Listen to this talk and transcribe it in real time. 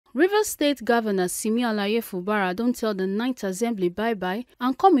Rivers State Governor Simeon Fubara don't tell the 9th Assembly bye-bye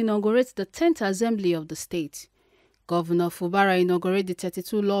and come inaugurate the 10th Assembly of the state. Governor Fubara inaugurated the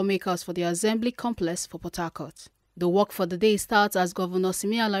 32 lawmakers for the Assembly complex for Port Harcourt. The work for the day starts as Governor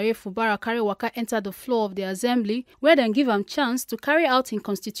Simeon Fubara carry waka enter the floor of the Assembly, where they give him chance to carry out his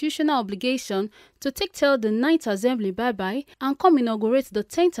constitutional obligation to tell the 9th Assembly bye-bye and come inaugurate the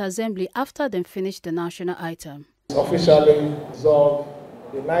 10th Assembly after them finish the national item. Officially dissolve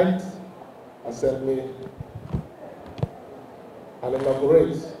the 9th Assembly and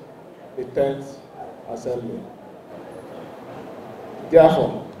inaugurate the 10th Assembly.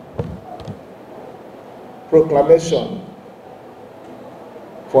 Therefore, proclamation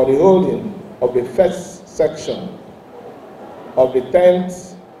for the holding of the first section of the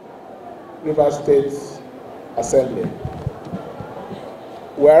 10th Rivers State Assembly.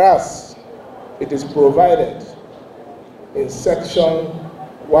 Whereas it is provided in section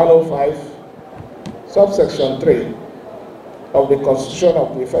 105, subsection 3 of the Constitution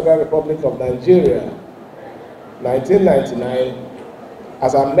of the Federal Republic of Nigeria, 1999,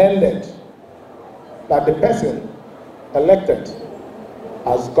 as amended, that the person elected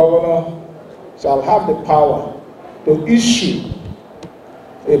as governor shall have the power to issue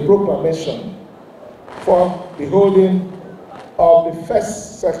a proclamation for the holding of the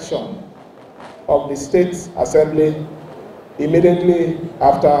first section of the State Assembly immediately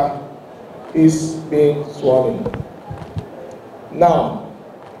after his being sworn in. Now,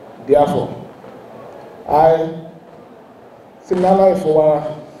 therefore, I, Simeon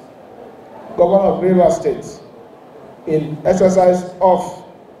Fubara, Governor of Rivers State, in exercise of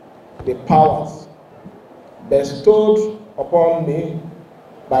the powers bestowed upon me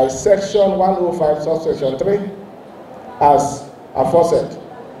by section 105, subsection 3, as aforesaid,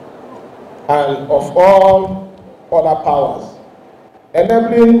 and of all other powers,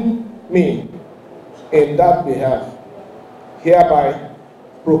 enabling me in that behalf, hereby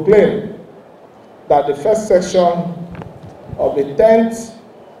proclaim that the first section of the 10th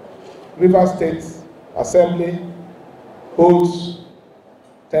Rivers State Assembly holds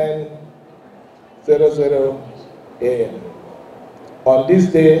 10:00 a.m. on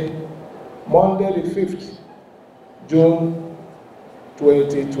this day, Monday the 5th June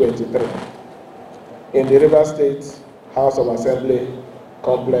 2023, in the Rivers State House of Assembly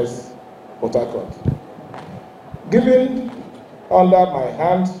Complex, Port Harcourt. Given under my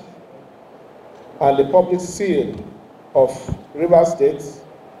hand and the public seal of Rivers State,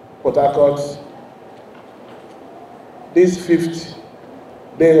 Port Harcourt, this 5th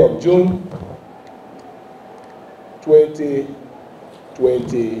day of June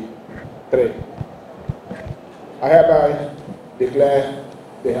 2023. I hereby declare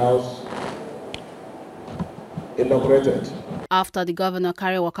the House inaugurated. After the governor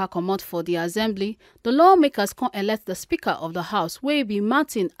carry waka comot for the assembly, the lawmakers can elect the Speaker of the House, wey be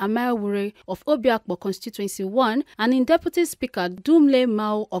Martin Amaewure of Obiakpo Constituency 1, and in Deputy Speaker Dumle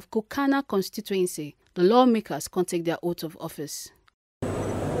Mao of Kokana Constituency. The lawmakers can take their oath of office.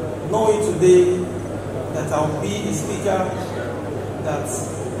 Knowing today that I will be a speaker that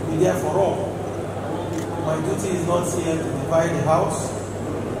will be there for all. My duty is not here to divide the House.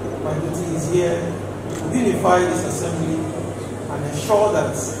 My duty is here to unify this assembly and ensure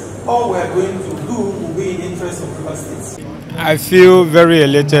that all we are going to do will be in the interest of Rivers State. I feel very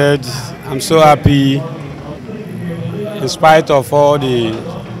elated. I'm so happy in spite of all the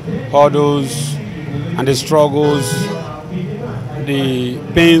hurdles and the struggles, the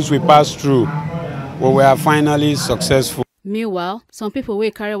pains we passed through, but we are finally successful. Meanwhile, some people wey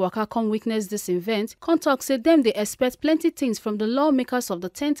carry waka come witness this event come talk say them they expect plenty things from the lawmakers of the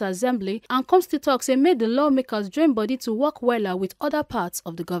 10th Assembly, and come to talk say make the lawmakers join body to work well with other parts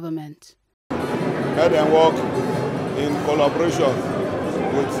of the government. Let them work in collaboration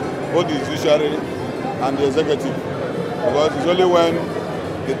with both the judiciary and the executive, because it's only when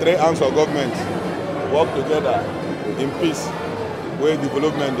the three arms of government work together in peace where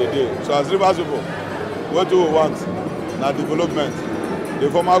development they do. So as Rivers people, what do we want? Now development. The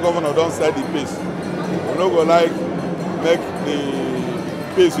former governor don't set the pace. We don't go like make the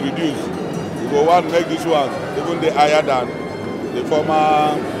pace reduce. We go want to make this one even the higher than the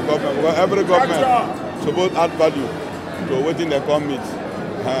former government. Because every government supposed add value to what they come meet.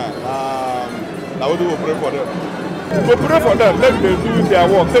 Now what do we pray for them? We pray for them. Let them do their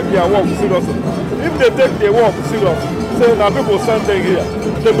work. Take their work seriously. If they take their work seriously, say now people send them here,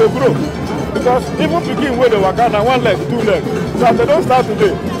 they will grow. Because even begin where they work out, one leg, 2 legs. So if they don't start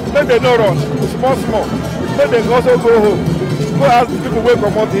today, let them not run, small. Let them also go home. Go ask the people who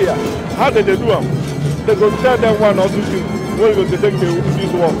come out here. How did they do them? They go tell them 1 or 2 things. where you go to take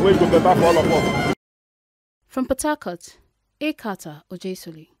this work, where you go better for all of us. From Port Harcourt, A. Carter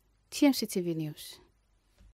Ojesoli, TMC TV News.